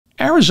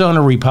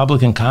Arizona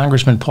Republican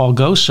Congressman Paul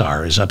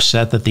Gosar is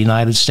upset that the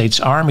United States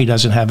Army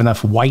doesn't have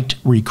enough white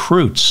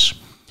recruits.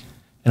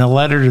 In a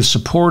letter to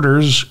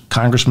supporters,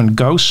 Congressman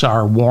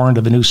Gosar warned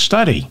of a new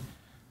study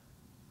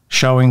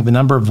showing the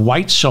number of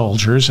white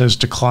soldiers has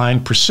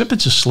declined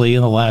precipitously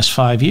in the last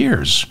 5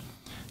 years.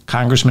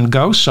 Congressman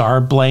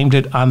Gosar blamed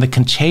it on the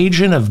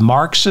contagion of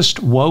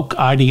Marxist woke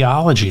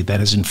ideology that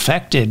has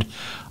infected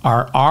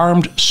our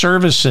armed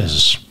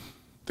services.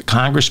 The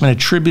congressman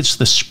attributes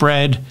the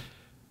spread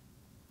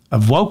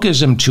of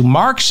wokeism to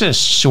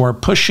Marxists who are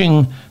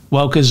pushing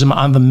wokeism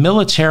on the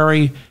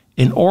military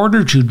in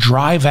order to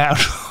drive out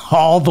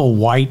all the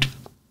white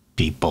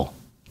people.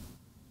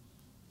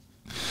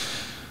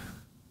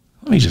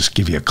 Let me just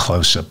give you a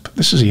close-up.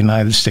 This is a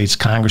United States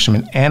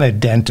congressman and a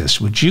dentist.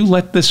 Would you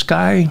let this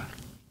guy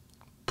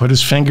put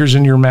his fingers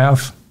in your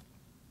mouth?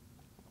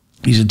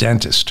 He's a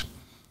dentist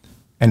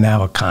and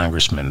now a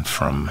congressman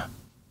from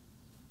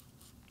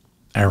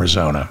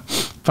Arizona.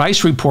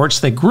 Vice reports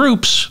that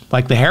groups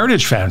like the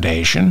Heritage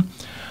Foundation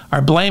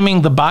are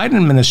blaming the Biden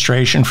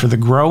administration for the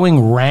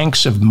growing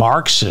ranks of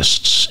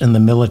Marxists in the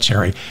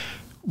military.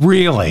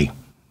 Really,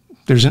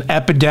 there's an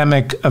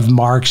epidemic of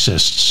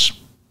Marxists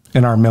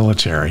in our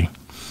military.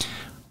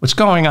 What's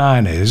going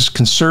on is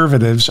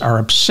conservatives are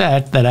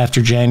upset that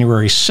after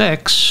January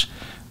 6,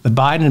 the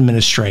Biden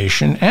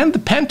administration and the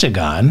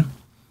Pentagon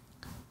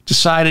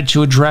decided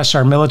to address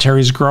our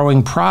military's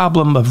growing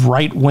problem of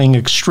right-wing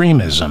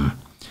extremism.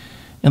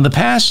 In the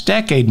past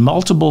decade,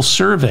 multiple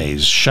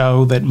surveys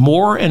show that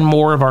more and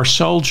more of our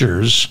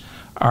soldiers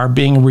are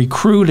being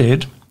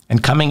recruited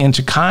and coming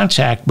into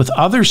contact with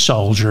other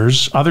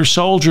soldiers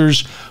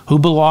who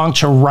belong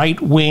to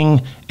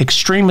right-wing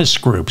extremist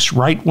groups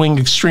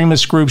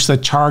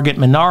that target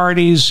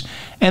minorities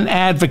and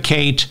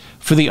advocate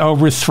for the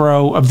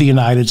overthrow of the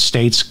United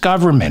States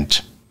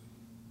government.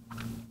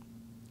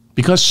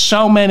 Because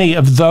so many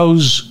of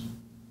those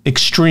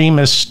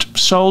extremist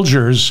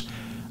soldiers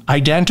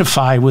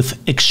identify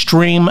with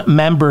extreme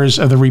members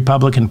of the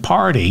Republican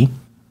Party,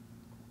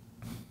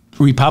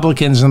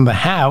 Republicans in the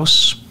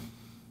House,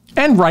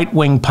 and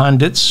right-wing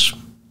pundits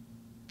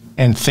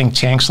and think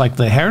tanks like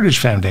the Heritage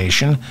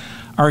Foundation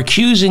are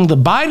accusing the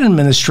Biden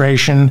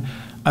administration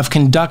of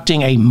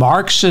conducting a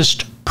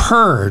Marxist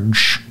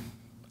purge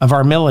of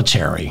our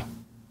military.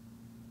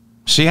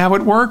 See how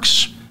it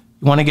works?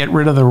 You want to get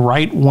rid of the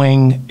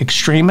right-wing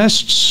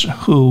extremists,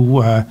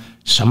 who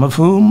some of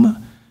whom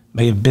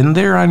may have been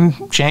there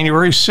on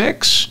January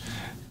 6th,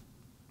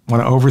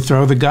 want to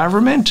overthrow the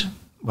government?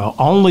 Well,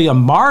 only a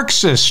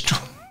Marxist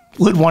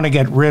would want to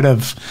get rid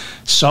of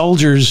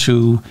soldiers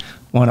who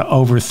want to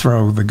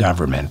overthrow the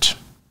government.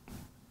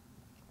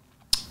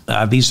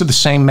 These are the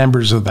same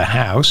members of the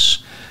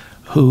House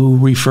who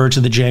refer to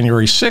the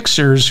January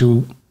 6ers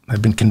who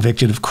have been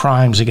convicted of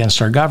crimes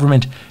against our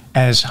government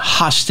as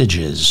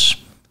hostages.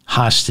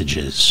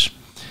 Hostages.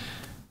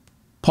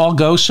 Paul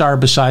Gosar,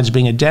 besides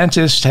being a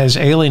dentist, has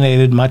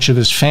alienated much of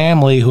his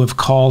family who have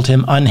called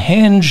him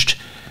unhinged.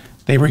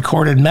 They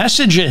recorded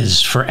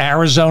messages for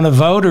Arizona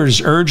voters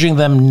urging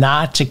them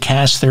not to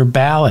cast their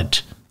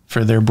ballot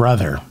for their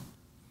brother.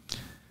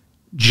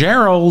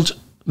 Gerald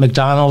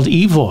McDonald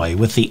Evoy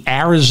with the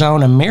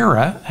Arizona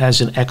Mirror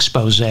has an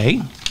expose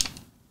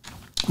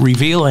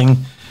revealing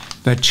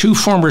that two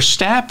former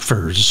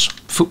staffers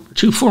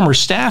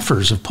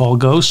of Paul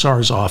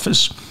Gosar's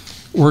office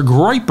were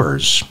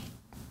groypers.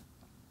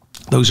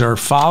 Those are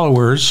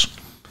followers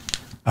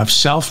of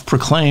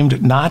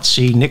self-proclaimed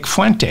Nazi Nick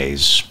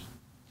Fuentes.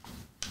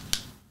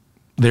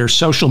 Their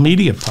social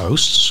media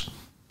posts,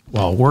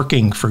 while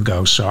working for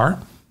Gosar,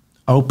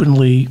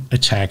 openly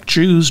attacked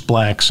Jews,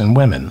 blacks, and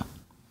women.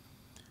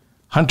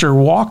 Hunter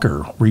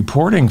Walker,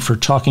 reporting for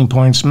Talking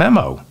Points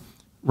Memo,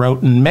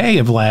 wrote in May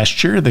of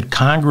last year that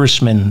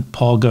Congressman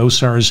Paul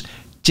Gosar's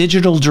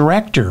digital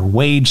director,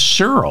 Wade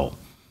Searle,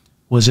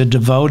 was a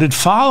devoted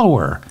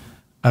follower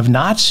of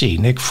Nazi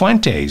Nick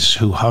Fuentes,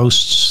 who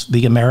hosts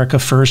the America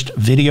First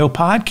video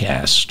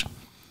podcast.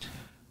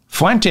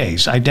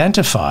 Fuentes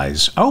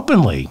identifies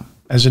openly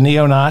as a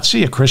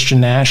neo-Nazi, a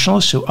Christian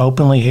nationalist who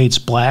openly hates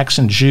blacks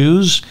and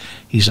Jews.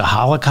 He's a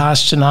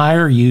Holocaust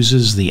denier,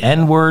 uses the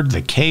N-word,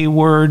 the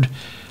K-word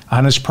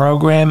on his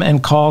program,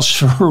 and calls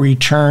for a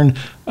return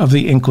of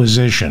the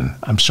Inquisition.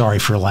 I'm sorry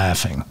for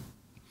laughing.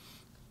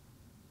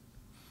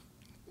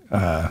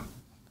 But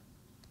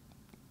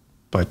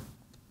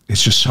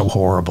it's just so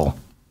horrible.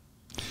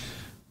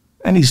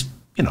 And he's,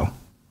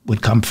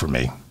 would come for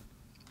me.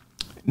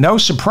 No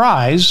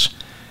surprise,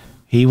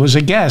 he was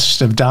a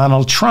guest of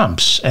Donald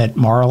Trump's at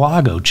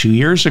Mar-a-Lago 2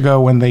 years ago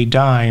when they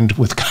dined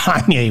with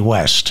Kanye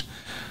West.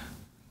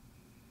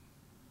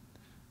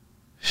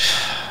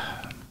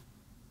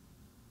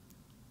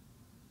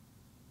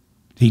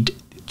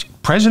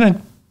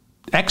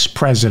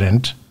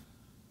 Ex-President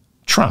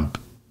Trump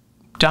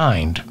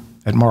dined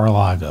at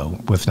Mar-a-Lago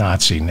with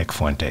Nazi Nick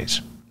Fuentes.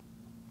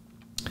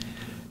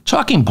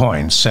 Talking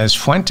Points says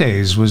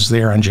Fuentes was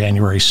there on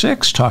January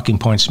 6. Talking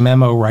Points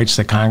memo writes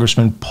that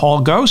Congressman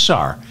Paul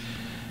Gosar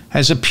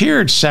has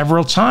appeared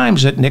several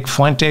times at Nick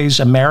Fuentes'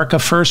 America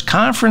First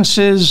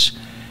conferences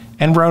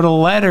and wrote a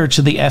letter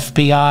to the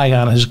FBI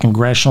on his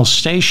congressional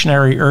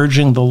stationery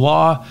urging the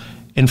law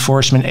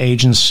enforcement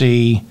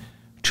agency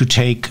to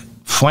take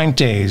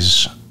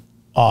Fuentes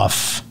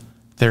off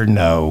their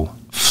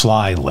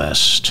no-fly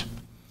list.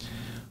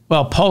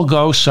 Well, Paul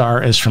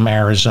Gosar is from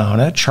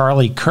Arizona.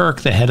 Charlie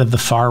Kirk, the head of the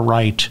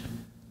far-right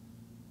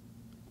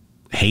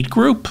hate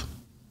group,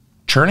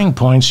 Turning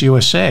Points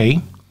USA,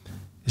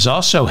 is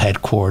also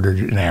headquartered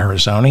in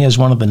Arizona. He has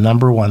one of the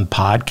 #1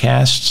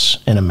 podcasts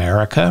in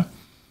America.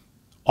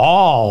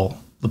 All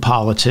the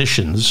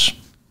politicians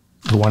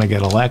who want to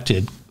get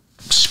elected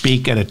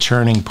speak at a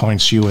Turning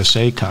Points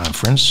USA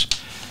conference.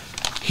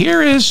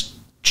 Here is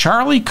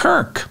Charlie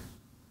Kirk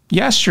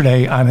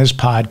yesterday on his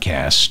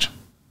podcast.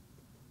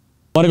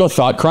 Want to go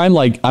thought crime?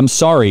 Like, I'm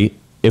sorry,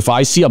 if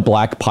I see a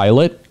black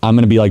pilot, I'm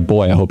going to be like,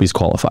 boy, I hope he's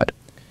qualified.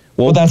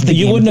 Well, that's the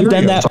you wouldn't have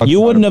done that. You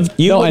wouldn't have.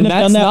 You wouldn't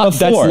have done that before.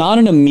 That's not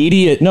an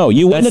immediate. No,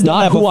 you wouldn't have done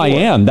that. Who I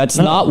am. That's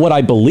not what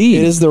I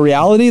believe. It is the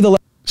reality.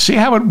 See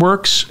how it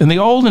works? In the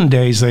olden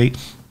days, they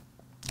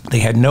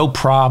had no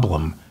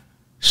problem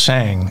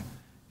saying,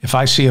 if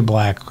I see a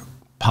black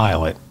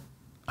pilot,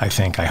 I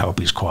hope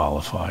he's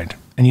qualified.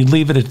 And you'd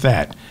leave it at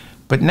that.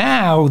 But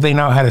now they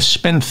know how to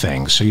spin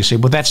things. So you say,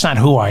 well, that's not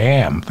who I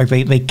am. Like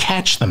they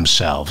catch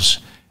themselves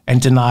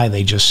and deny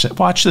they just said.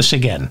 Watch this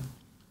again.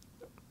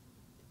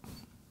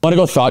 Want to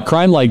go thought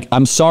crime? Like,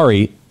 I'm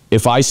sorry,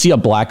 if I see a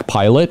black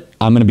pilot,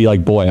 I'm going to be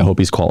like, boy, I hope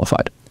he's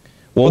qualified.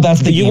 Well,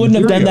 that's the you wouldn't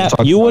have done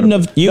that. You wouldn't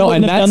have. You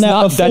wouldn't have done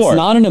that before. That's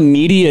not an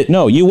immediate.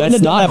 No, you wouldn't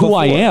have done that. That's not who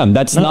I am.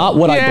 That's not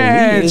what I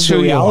believe. It's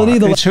who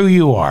reality. It's who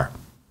you are.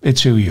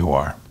 It's who you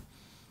are.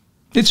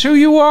 It's who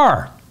you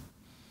are.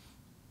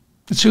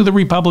 It's who the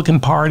Republican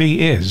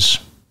Party is.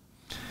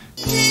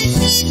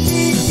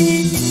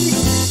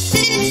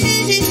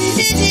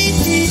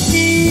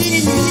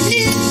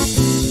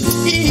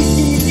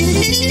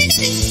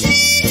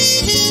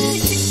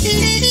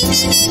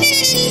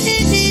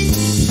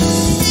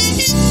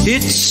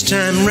 It's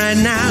time right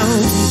now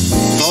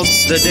for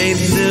the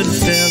David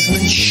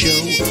Feldman Show.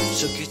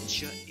 So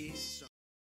get your